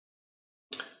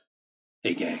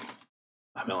Hey gang,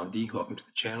 I'm L&D. Welcome to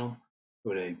the channel.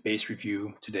 Doing a base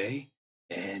review today,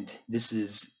 and this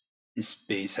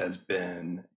base it's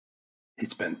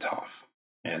been tough.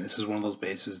 And this is one of those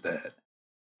bases that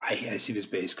I see this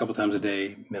base a couple times a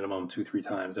day, minimum 2-3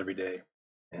 times every day,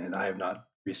 and I have not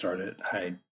restarted it.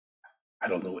 I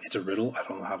don't know. It's a riddle. I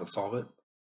don't know how to solve it.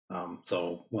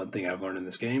 So one thing I've learned in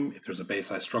this game, if there's a base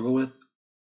I struggle with,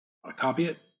 I'm gonna copy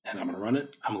it and I'm gonna run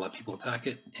it. I'm gonna let people attack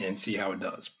it and see how it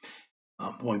does.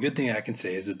 One good thing I can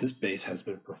say is that this base has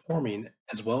been performing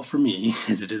as well for me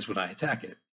as it is when I attack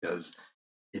it, because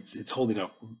it's holding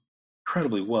up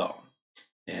incredibly well.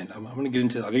 And I'm going to get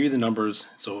into. I'll give you the numbers.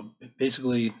 So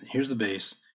basically, here's the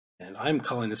base, and I'm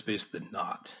calling this base the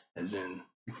knot, as in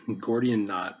Gordian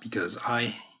knot, because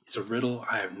it's a riddle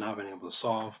I have not been able to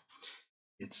solve.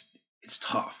 It's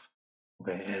tough.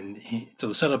 Okay, and so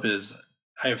the setup is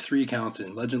I have 3 accounts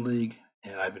in Legend League,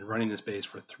 and I've been running this base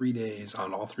for 3 days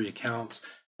on all 3 accounts.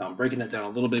 I'm breaking that down a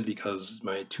little bit because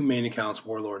my 2 main accounts,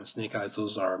 Warlord and Snake Eyes,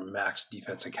 those are max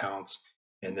defense accounts,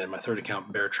 and then my 3rd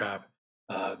account, Bear Trap,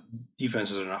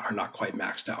 defenses are not quite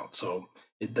maxed out. So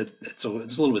it's a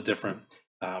little bit different.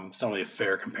 It's not really a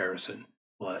fair comparison,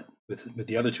 but with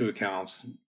the other 2 accounts,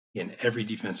 again, every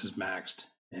defense is maxed,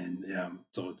 and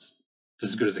so it's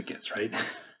as good as it gets, right?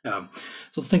 So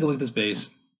let's take a look at this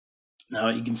base. Now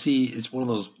you can see it's one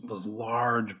of those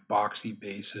large boxy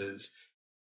bases,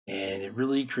 and it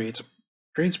really creates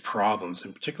problems,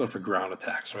 in particular for ground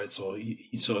attacks, right? So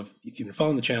if you've been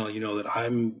following the channel, you know that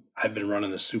I've been running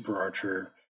the Super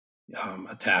Archer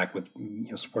attack with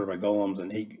supported by golems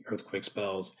and 8 earthquake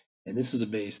spells, and this is a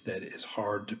base that is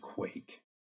hard to quake,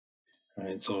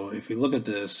 right? So if we look at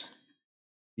this,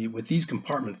 with these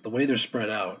compartments, the way they're spread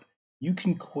out, you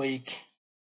can quake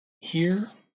here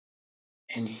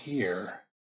and here.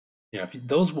 Yeah,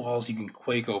 those walls you can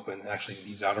quake open. Actually,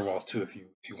 these outer walls too, if you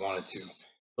wanted to.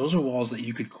 Those are walls that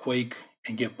you could quake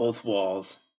and get both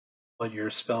walls, but your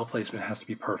spell placement has to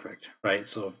be perfect, right?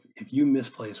 So if you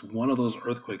misplace one of those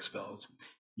earthquake spells,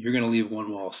 you're going to leave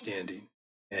one wall standing,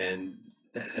 and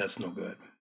that's no good.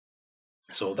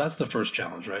 So that's the first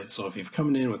challenge, right? So if you're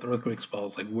coming in with earthquake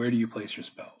spells, like, where do you place your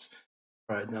spells?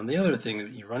 Right now, the other thing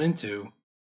that you run into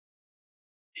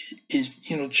is,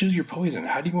 choose your poison.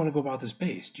 How do you want to go about this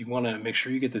base? Do you want to make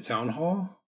sure you get the town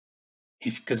hall?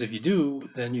 Because if you do,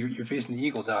 then you're facing the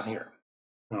eagle down here.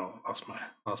 Oh, lost my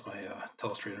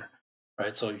telestrator.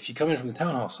 Right. So if you come in from the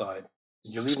town hall side,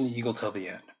 you're leaving the eagle till the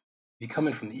end. If you come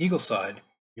in from the eagle side,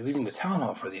 you're leaving the town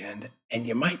hall for the end, and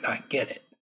you might not get it.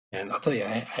 And I'll tell you,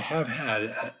 I have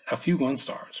had a few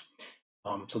 1-stars.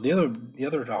 So the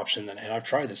other option, and I've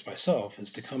tried this myself,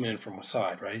 is to come in from a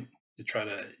side, right? To try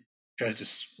to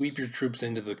just sweep your troops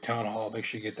into the town hall, make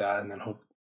sure you get that, and then hope,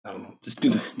 I don't know, just do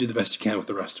the best you can with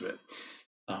the rest of it.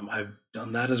 I've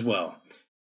done that as well.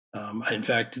 In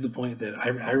fact, to the point that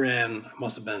I ran,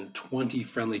 must have been 20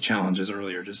 friendly challenges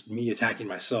earlier, just me attacking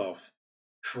myself,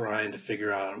 trying to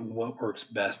figure out what works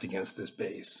best against this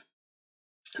base.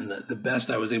 And the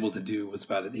best I was able to do was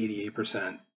about an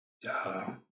 88%,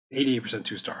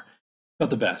 2-star, not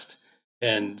the best.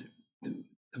 And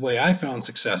the way I found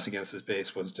success against this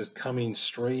base was just coming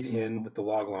straight in with the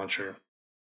log launcher.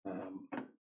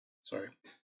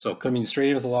 So coming straight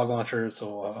in with the log launcher.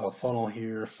 So I'll funnel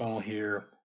here,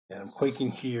 and I'm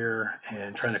quaking here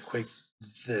and trying to quake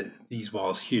these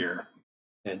walls here,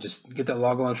 and just get that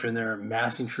log launcher in there,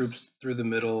 massing troops through the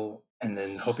middle, and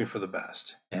then hoping for the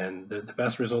best. And the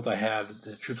best result I had,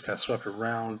 the troops kind of swept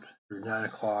around through 9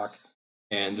 o'clock,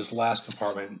 and this last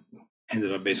compartment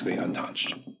ended up basically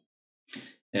untouched.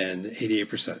 And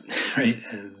 88%, right?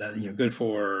 And that, good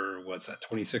for, what's that,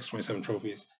 26, 27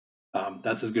 trophies.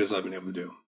 That's as good as I've been able to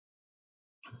do.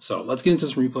 So let's get into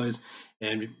some replays.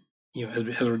 And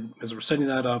as we're setting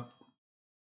that up,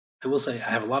 I will say I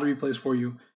have a lot of replays for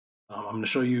you. I'm going to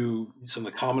show you some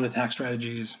of the common attack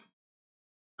strategies.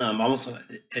 Also,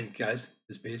 and guys,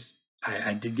 this base,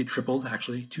 I did get tripled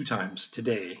actually 2 times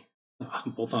today,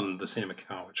 both on the same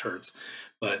account, which hurts.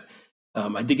 But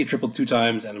I did get tripled 2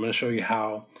 times, and I'm going to show you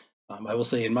how. I will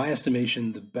say, in my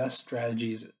estimation, the best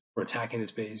strategies for attacking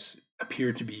this base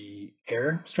appear to be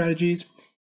air strategies,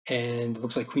 and it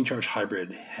looks like Queen Charge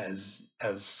Hybrid has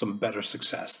some better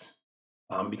success.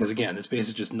 Because again, this base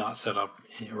is just not set up,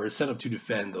 or it's set up to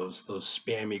defend those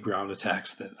spammy ground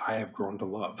attacks that I have grown to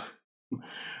love. All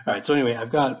right, so anyway,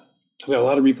 I've got a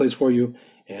lot of replays for you,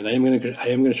 and I am going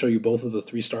to show you both of the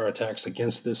 3-star attacks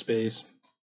against this base.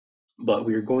 But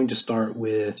we are going to start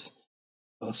with,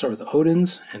 let's start with the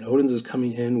Odin's, and Odin's is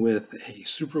coming in with a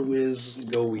Super Whiz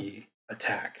Go-Wee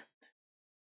attack.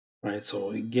 right?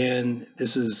 So again,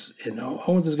 this is,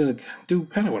 Owens is going to do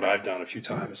kind of what I've done a few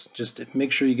times, just to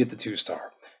make sure you get the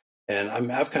 2-star. And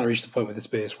I've kind of reached the point with this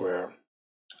base where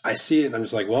I see it and I'm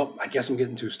just like, well, I guess I'm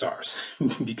getting 2 stars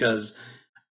because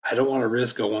I don't want to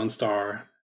risk a 1-star.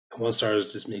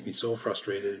 1-stars just make me so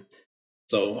frustrated.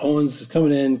 So Owens is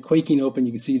coming in, quaking open.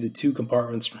 You can see the 2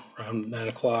 compartments around 9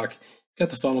 o'clock. He's got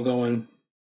the funnel going.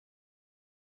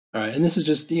 All right, and this is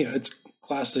just, it's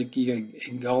classic. You got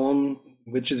Golem,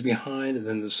 witches behind, and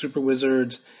then the super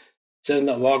wizards setting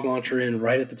that log launcher in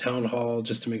right at the town hall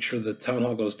just to make sure the town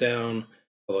hall goes down.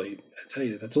 Although I tell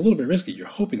you, that's a little bit risky. You're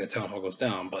hoping the town hall goes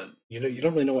down, but you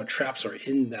don't really know what traps are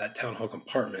in that town hall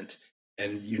compartment,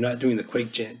 and you're not doing the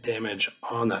quake damage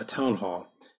on that town hall.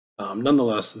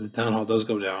 Nonetheless, the town hall does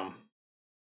go down,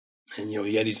 and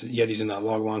Yeti's in that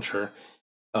log launcher.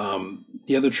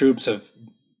 The other troops have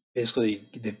basically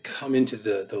they've come into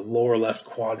the lower left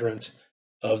quadrant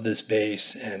of this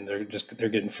base, and they're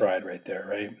getting fried right there,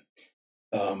 right?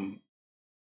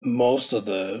 Most of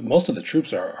the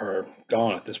troops are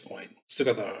gone at this point.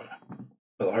 Still got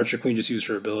the Archer Queen just used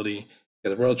her ability.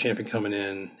 Got the Royal Champion coming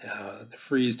in, the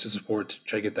freeze to support to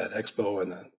try to get that Expo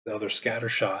and the other scatter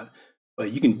shot.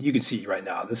 But you can see right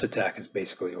now this attack is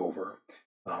basically over.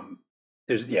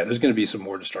 There's going to be some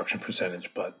more destruction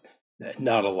percentage, but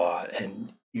not a lot,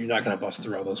 and you're not going to bust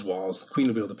through all those walls. The Queen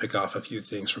will be able to pick off a few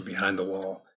things from behind the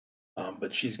wall,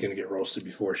 but she's going to get roasted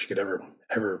before she could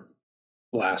ever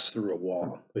blast through a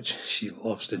wall, which she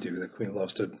loves to do. The Queen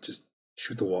loves to just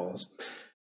shoot the walls.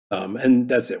 And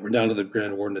that's it. We're down to the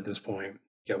Grand Warden at this point.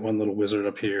 Got one little wizard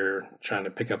up here trying to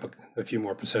pick up a few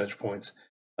more percentage points,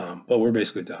 but we're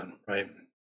basically done, right?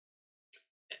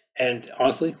 And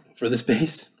honestly, for this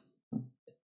base,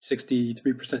 63%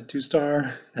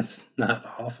 2-star, that's not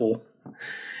awful.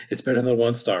 It's better than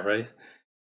 1-star, right?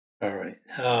 All right.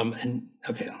 And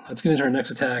okay, let's get into our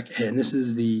next attack. And this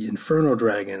is the Inferno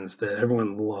Dragons that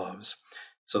everyone loves.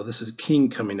 So this is King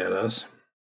coming at us.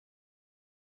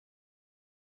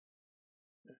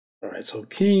 All right, so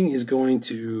King is going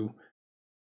to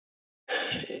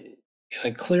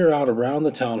clear out around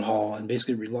the town hall and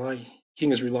basically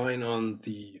King is relying on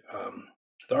the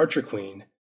Archer Queen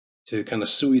to kind of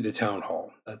sui the town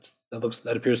hall.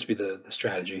 That appears to be the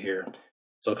strategy here.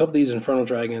 So a couple of these Inferno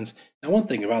Dragons. Now, one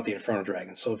thing about the Inferno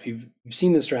Dragons, so if you've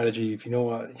seen this strategy, if you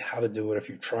know how to do it, if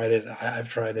you've tried it, I've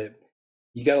tried it,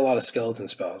 you got a lot of skeleton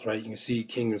spells, right? You can see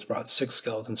King has brought 6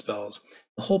 skeleton spells.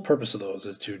 The whole purpose of those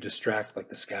is to distract like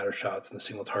the scatter shots and the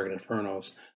single target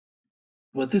Infernos.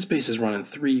 Well, this base is running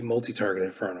 3 multi-target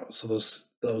Infernos, so those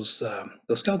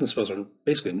skeleton spells are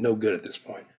basically no good at this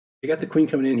point. You got the Queen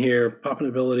coming in here, popping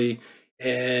ability,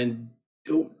 and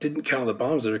didn't count the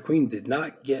bombs there. Queen did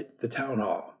not get the town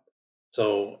hall.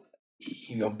 So,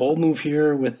 bold move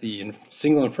here with the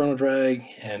single Inferno Drag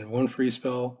and 1 free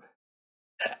spell.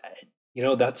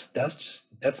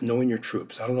 That's knowing your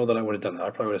troops. I don't know that I would have done that. I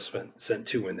probably would have sent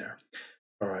 2 in there.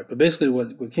 All right, but basically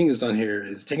what King has done here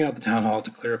is taking out the town hall to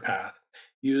clear a path,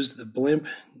 use the blimp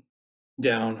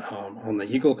down on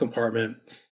the eagle compartment,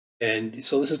 and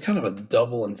so this is kind of a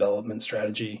double envelopment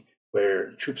strategy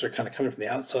where troops are kind of coming from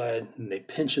the outside and they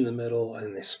pinch in the middle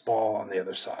and they spall on the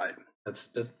other side. That's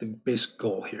the basic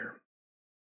goal here.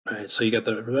 All right, so you got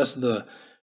the rest of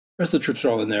the troops are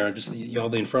all in there, just all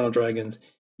the Inferno Dragons.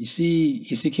 You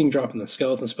see King dropping the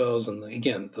skeleton spells, and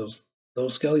again, those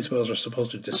skelly spells are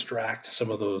supposed to distract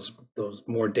some of those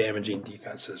more damaging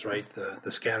defenses, right?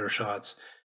 The scatter shots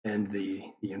and the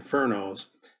Infernos.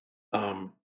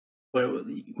 But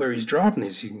where he's dropping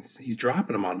these, he's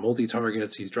dropping them on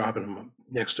multi-targets. He's dropping them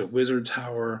next to Wizard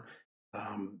Tower.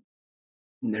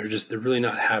 They're really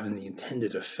not having the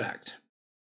intended effect,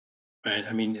 right?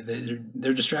 I mean,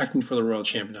 they're distracting for the Royal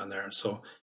Champion down there. So,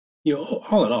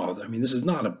 all in all, I mean, this is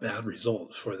not a bad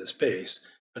result for this base.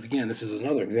 But again, this is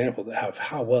another example of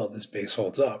how well this base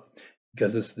holds up,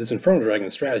 because this Inferno Dragon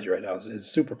strategy right now is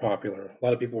super popular. A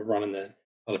lot of people are running that.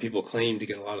 A lot of people claim to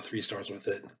get a lot of 3 stars with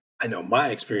it. I know my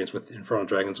experience with Inferno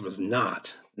Dragons was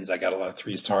not that I got a lot of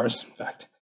 3 stars. In fact,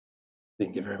 I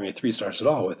didn't get very many 3 stars at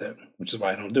all with it, which is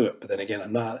why I don't do it. But then again,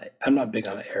 I'm not big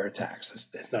on air attacks.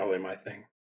 It's not really my thing.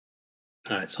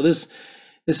 All right, so this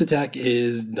attack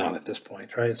is done at this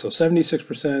point, right? So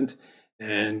 76%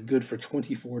 and good for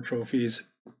 24 trophies.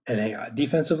 And hang on,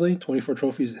 defensively, 24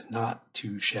 trophies is not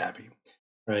too shabby,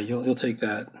 right? You'll take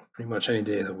that pretty much any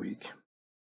day of the week.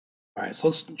 All right, so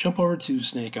let's jump over to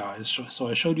Snake Eyes. So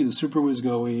I showed you the Super Wiz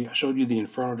Goey, I showed you the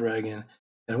Inferno Dragon,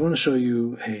 and I want to show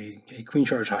you a Queen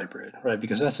Charge Hybrid, right?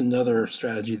 Because that's another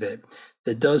strategy that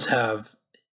does have,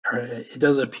 or it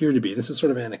does appear to be, this is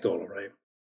sort of anecdotal, right?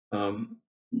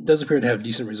 It does appear to have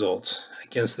decent results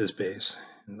against this base.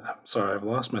 and I'm sorry, I've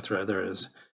lost my thread. There it is.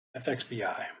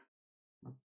 FXBI.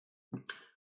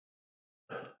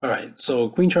 All right, so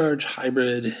queen charge,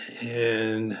 hybrid,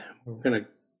 and we're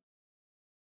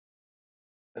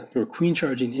queen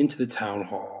charging into the town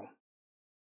hall.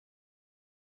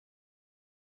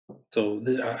 So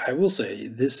I will say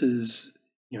this is,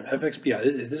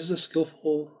 FXBI. This is a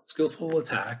skillful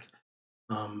attack.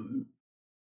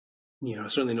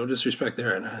 Certainly no disrespect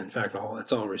there, and in fact,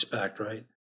 it's all respect, right?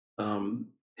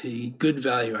 A good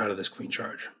value out of this queen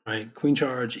charge, right? Queen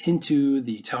charge into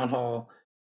the town hall,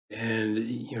 and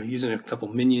using a couple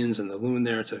minions and the loon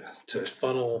there to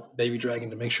funnel baby dragon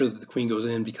to make sure that the queen goes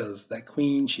in, because that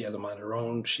queen, she has a mind of her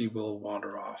own. She will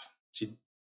wander off. She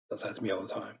does that to me all the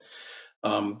time.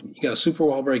 You got a super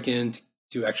wall break in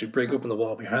to actually break open the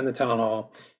wall behind the town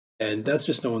hall, and that's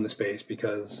just knowing the space,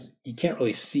 because you can't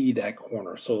really see that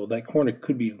corner. So that corner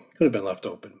could have been left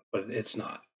open, but it's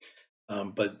not.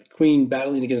 But Queen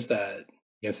battling against the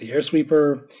air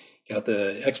sweeper, got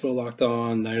the expo locked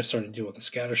on. Now you're starting to deal with the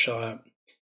scatter shot.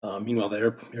 Meanwhile,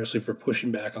 the air sweeper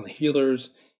pushing back on the healers.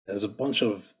 There's a bunch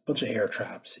of air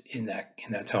traps in that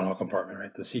town hall compartment,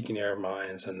 right? The seeking air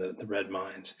mines and the red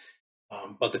mines.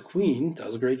 But the queen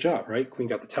does a great job, right? Queen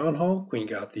got the town hall. Queen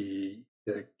got the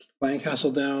clan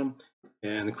castle down,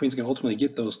 and the queen's going to ultimately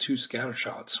get those 2 scatter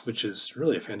shots, which is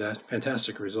really a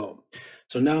fantastic result.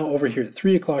 So now over here at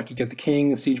 3 o'clock, you get the king,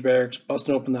 the siege barracks,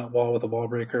 busting open that wall with a wall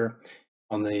breaker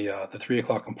on the 3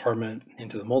 o'clock compartment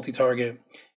into the multi-target.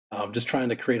 Just trying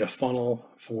to create a funnel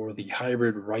for the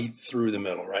hybrid right through the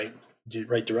middle, right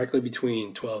directly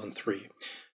between 12 and 3.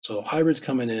 So hybrid's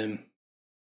coming in,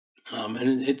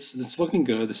 and it's looking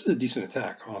good. This is a decent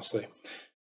attack, honestly.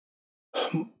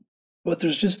 But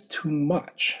there's just too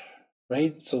much,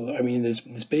 right? So I mean, this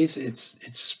base, it's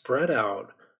spread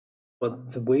out,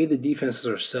 but the way the defenses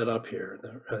are set up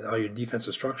here, all your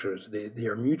defensive structures, they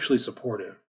are mutually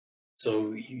supportive.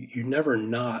 So you're never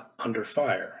not under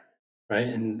fire, right?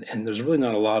 And there's really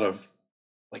not a lot of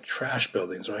like trash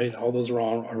buildings, right? All those are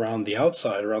all around the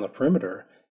outside, around the perimeter,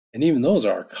 and even those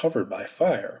are covered by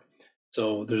fire.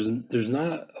 So there's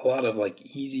not a lot of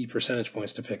like easy percentage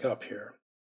points to pick up here.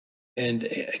 And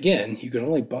again, you can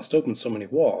only bust open so many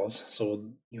walls. So,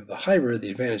 the hybrid,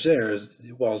 the advantage there is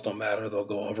the walls don't matter. They'll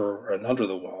go over and under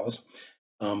the walls.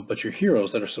 But your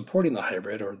heroes that are supporting the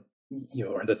hybrid, or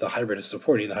that the hybrid is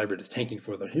supporting, the hybrid is tanking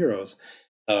for the heroes.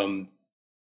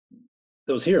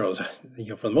 Those heroes,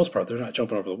 for the most part, they're not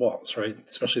jumping over the walls, right?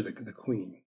 Especially the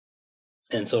queen.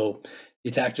 And so the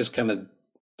attack just kind of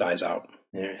dies out.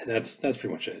 And that's pretty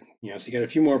much it. So you got a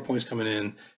few more points coming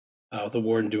in, the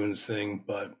warden doing his thing,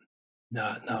 but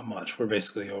not much. We're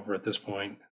basically over at this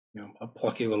point. A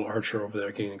plucky little archer over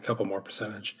there getting a couple more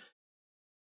percentage,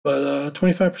 but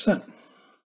 25%.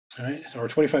 All right, so our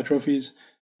 25 trophies,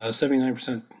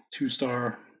 79%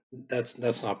 2-star. That's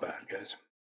not bad, guys.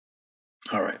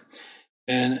 All right,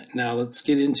 and now let's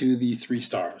get into the 3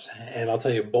 stars. And I'll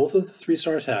tell you, both of the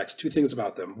 3-star attacks, 2 things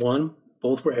about them. One,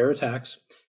 both were air attacks,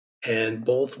 and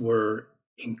both were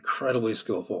incredibly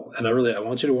skillful. And I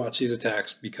want you to watch these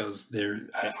attacks, because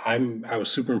I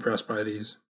was super impressed by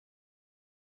these.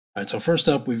 All right, so first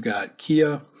up we've got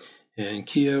Kia, and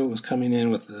Kia was coming in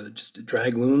with just a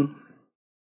drag loon.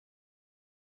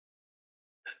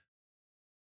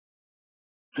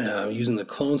 Using the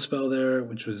clone spell there,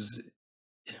 which is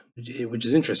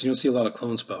interesting. You don't see a lot of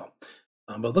clone spell.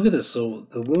 But look at this. So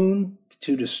the loons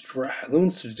to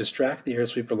distract the air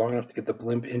sweeper long enough to get the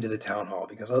blimp into the town hall,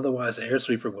 because otherwise the air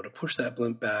sweeper would have pushed that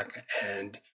blimp back,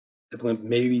 and the blimp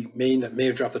may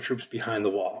have dropped the troops behind the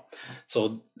wall.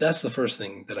 So that's the first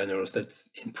thing that I noticed. That's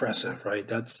impressive, right?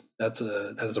 That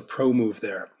is a pro move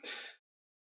there.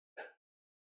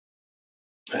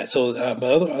 All right, so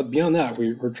but beyond that,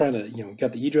 we're trying to, we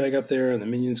got the E-drag up there and the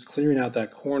minions clearing out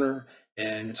that corner,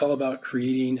 and it's all about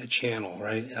creating a channel,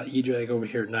 right? E-drag over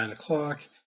here at 9 o'clock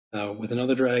with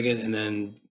another dragon, and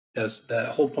then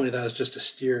that whole point of that is just to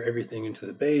steer everything into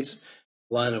the base,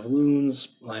 line of loons,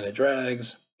 line of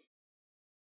drags,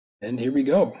 and here we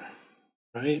go,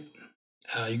 right?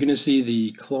 You're going to see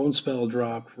the clone spell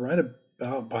drop right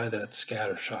about by that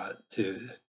scatter shot to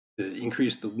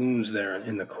increase the loons there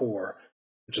in the core,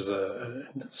 which is a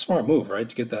smart move, right?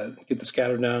 To get the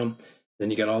scatter down. Then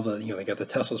you got all the, they got the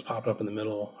Teslas popping up in the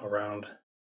middle around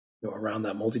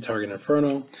that multi-target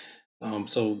inferno.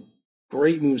 So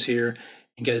great moves here.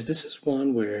 And guys, this is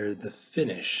one where the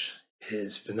finish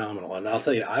is phenomenal. And I'll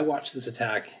tell you, I watched this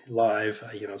attack live.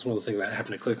 It's one of those things I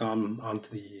happened to click onto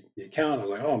the account. I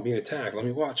was like, oh, I'm being attacked. Let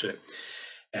me watch it.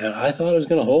 And I thought it was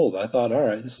going to hold. I thought, all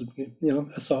right, this is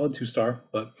a solid 2-star,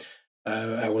 but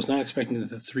I was not expecting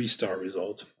the 3-star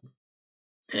result.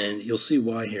 And you'll see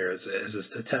why here as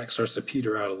this attack starts to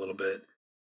peter out a little bit.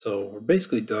 So we're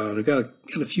basically done. We've got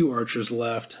a few archers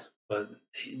left, but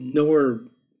nowhere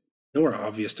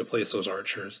obvious to place those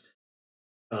archers.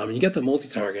 You get the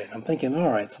multi-target. I'm thinking, all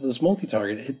right, so this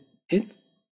multi-target, it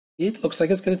looks like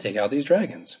it's going to take out these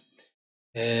dragons.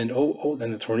 And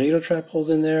then the tornado trap pulls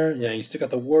in there. Yeah, you still got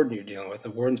the warden you're dealing with. The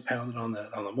warden's pounded on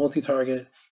the multi-target,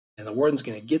 and the warden's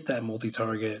going to get that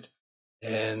multi-target.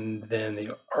 And then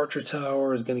the archer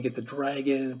tower is going to get the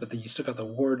dragon, but then you still got the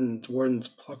warden. The warden's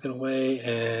plucking away,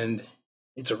 and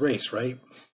it's a race, right?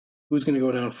 Who's going to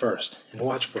go down first? And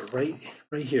watch for it, right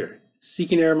here.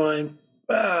 Seeking air mine.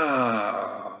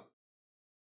 Ah,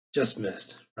 just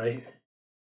missed, right?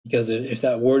 Because if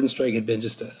that warden strike had been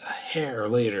just a hair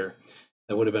later,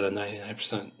 that would have been a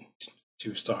 99%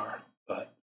 2-star,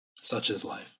 but such is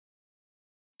life.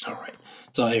 All right.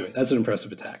 So anyway, that's an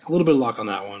impressive attack. A little bit of luck on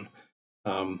that one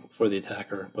for the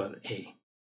attacker, but hey,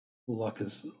 luck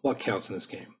counts in this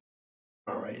game.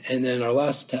 All right. And then our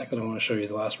last attack that I want to show you,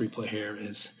 the last replay here,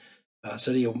 is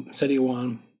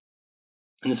Setiawan.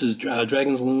 And this is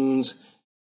Dragon's Loons,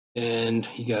 and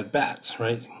you got bats,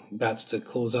 right? Bats to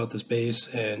close out this base,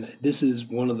 and this is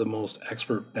one of the most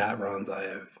expert bat runs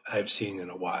I've seen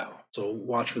in a while. So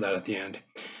watch for that at the end.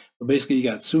 But basically, you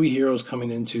got Sui heroes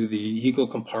coming into the Eagle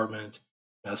compartment,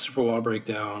 super wall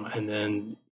breakdown, and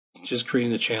then just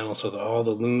creating a channel so that all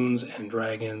the loons and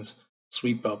dragons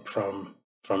sweep up from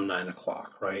 9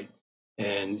 o'clock, right?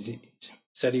 And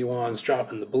Setiawan's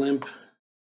dropping the blimp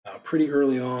pretty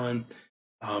early on,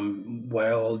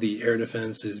 while the air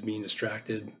defense is being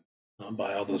distracted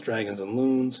by all those dragons and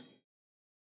loons.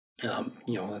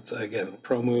 That's again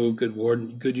pro move,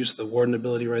 good use of the warden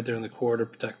ability right there in the core to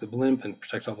protect the blimp and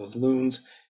protect all those loons.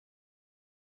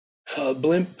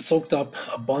 Blimp soaked up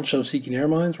a bunch of Seeking Air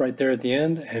Mines right there at the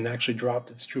end and actually dropped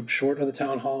its troops short of the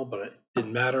town hall, but it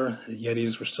didn't matter. The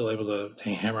Yetis were still able to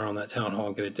hammer on that town hall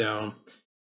and get it down.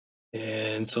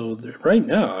 And so right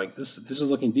now, like this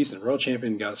is looking decent. Royal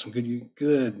Champion got some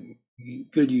good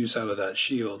use out of that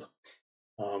shield.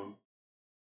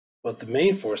 But the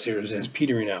main force here is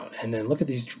petering out. And then look at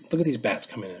these bats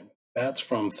coming in. Bats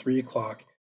from 3 o'clock,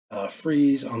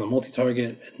 freeze on the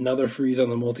multi-target, another freeze on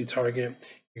the multi-target.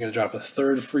 You're going to drop a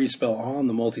third freeze spell on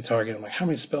the multi-target. I'm like, how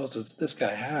many spells does this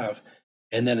guy have?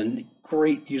 And then a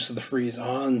great use of the freeze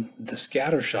on the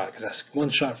scatter shot, because one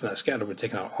shot from that scatter would have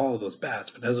taken out all of those bats.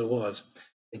 But as it was,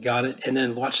 they got it. And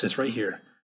then watch this right here.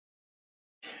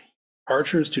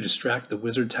 Archers to distract the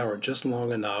wizard tower just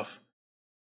long enough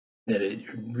that it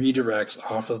redirects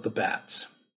off of the bats,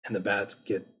 and the bats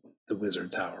get the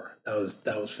wizard tower. That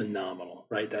was phenomenal,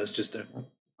 right? That was just a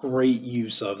great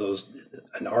use of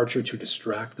an archer to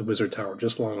distract the wizard tower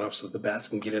just long enough so the bats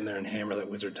can get in there and hammer that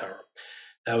wizard tower.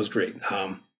 That was great.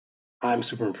 I'm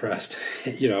super impressed.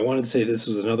 I wanted to say this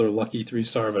was another lucky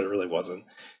 3-star, but it really wasn't.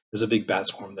 There's a big bat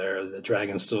swarm there. The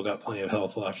dragon still got plenty of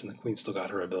health left, and the queen still got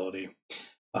her ability.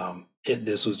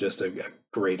 This was just a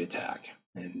great attack,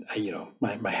 and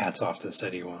my hat's off to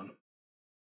Setiawan.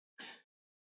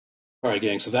 All right,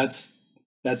 gang. So that's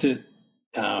it.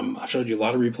 I've showed you a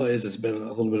lot of replays. It's been a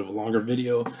little bit of a longer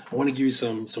video. I want to give you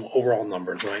some overall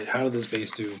numbers, right? How did this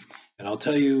base do? And I'll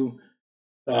tell you.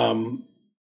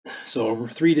 So over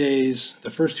 3 days, the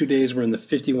first 2 days were in the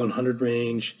 5,100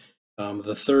 range.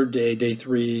 The third day, day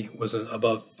 3, was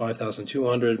above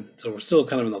 5,200. So we're still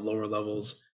kind of in the lower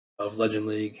levels of Legend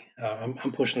League. I'm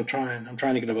pushing. I'm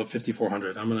trying to get above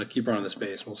 5,400. I'm going to keep running this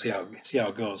base. We'll see how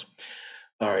it goes.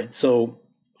 All right. So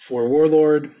for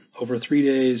Warlord, over 3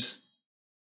 days,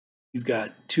 you've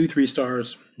got 2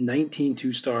 3-stars, 19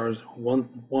 2-stars,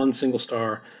 one single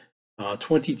star,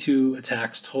 22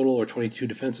 attacks total or 22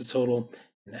 defenses total,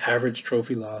 an average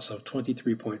trophy loss of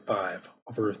 23.5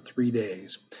 over 3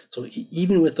 days. So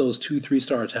even with those 2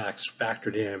 3-star attacks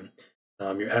factored in,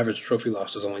 your average trophy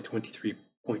loss is only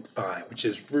 23.5, which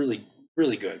is really,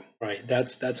 really good, right?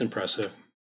 That's impressive.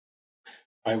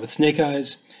 All right, with Snake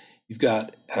Eyes, you've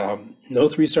got no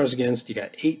 3-stars against. You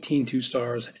got 18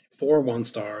 2-stars, 4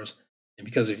 1-stars. And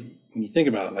because when you think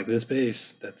about it, like this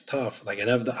base, that's tough. Like,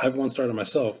 and I've 1-starred to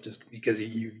myself just because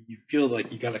you feel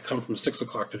like you got to come from 6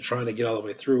 o'clock to try to get all the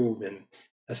way through, and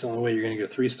that's the only way you're going to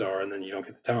get a 3-star, and then you don't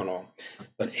get the town hall.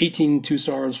 But 18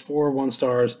 2-stars, 4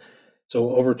 1-stars,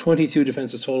 so over 22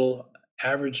 defenses total,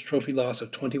 average trophy loss of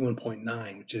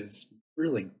 21.9, which is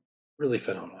really, really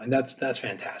phenomenal, and that's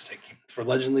fantastic for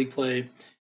Legend League play.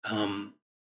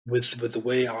 With the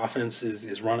way offense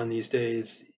is running these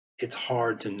days, it's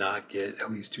hard to not get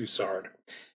at least 2-starred,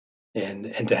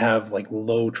 and to have like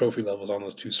low trophy levels on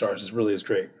those 2-stars is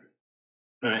great.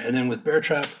 All right, and then with Bear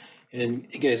Trap, and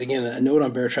guys, again, a note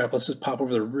on Bear Trap. Let's just pop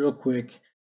over there real quick.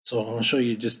 So I want to show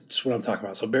you just what I'm talking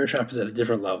about. So Bear Trap is at a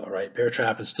different level, right? Bear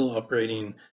Trap is still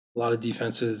upgrading a lot of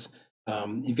defenses.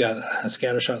 You've got a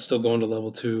scatter shot still going to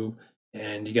level 2,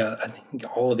 and you got, I think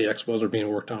all of the expos are being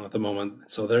worked on at the moment,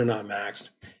 so they're not maxed.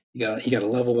 You got a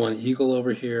level 1 Eagle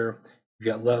over here. You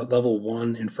got level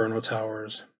 1 Inferno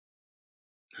Towers.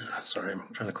 Sorry,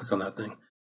 I'm trying to click on that thing.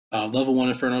 Level 1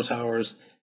 Inferno Towers.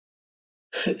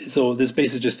 So this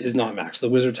base is not max. The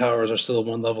wizard towers are still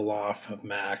one level off of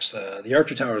max. The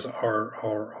archer towers are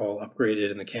all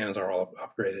upgraded, and the cannons are all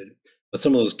upgraded. But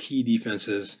some of those key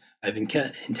defenses, I've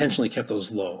intentionally kept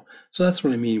those low. So that's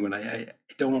what I mean when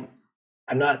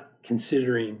I'm not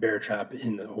considering Bear Trap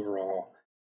in the overall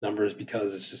numbers,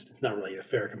 because it's not really a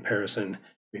fair comparison.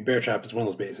 I mean, Bear Trap is one of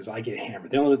those bases I get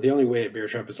hammered. The only way Bear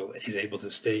Trap is able to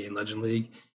stay in Legend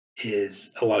League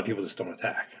is a lot of people just don't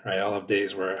attack, right? I'll have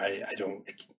days where I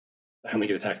only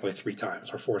get attacked like 3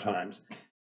 times or 4 times.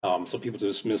 So people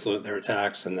just miss their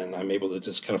attacks, and then I'm able to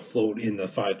just kind of float in the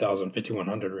 5,000,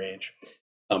 5,100 range.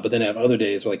 But then I have other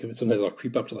days where, like, sometimes I'll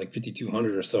creep up to like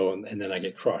 5,200 or so, and then I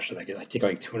get crushed, and I take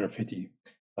like 250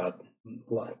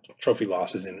 trophy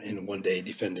losses in one day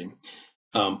defending.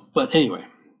 But anyway,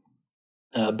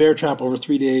 Bear Trap over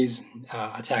 3 days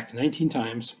attacked 19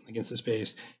 times against this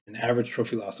base, an average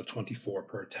trophy loss of 24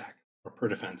 per attack or per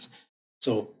defense.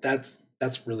 So that's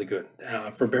really good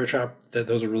for Bear Trap.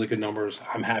 Those are really good numbers.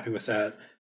 I'm happy with that.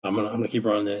 I'm gonna keep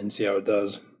running it and see how it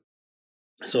does.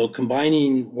 So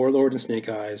combining Warlord and Snake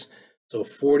Eyes, so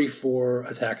 44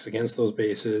 attacks against those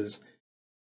bases,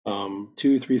 2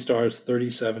 3-stars,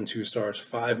 37 2-stars,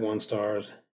 5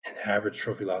 1-stars, and average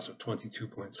trophy loss of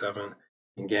 22.7.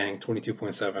 And gang,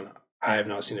 22.7. I have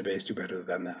not seen a base do better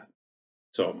than that.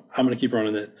 So I'm going to keep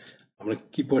running it. I'm going to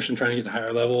keep pushing, trying to get to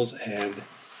higher levels and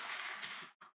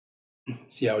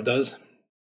see how it does.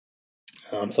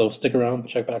 So stick around,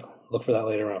 check back, look for that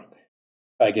later on.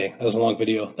 All right, gang, that was a long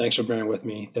video. Thanks for bearing with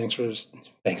me. Thanks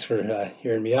for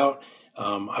hearing me out.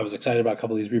 I was excited about a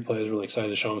couple of these replays, really excited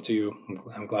to show them to you.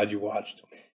 I'm glad you watched.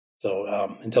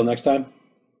 So until next time,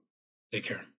 take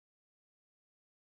care.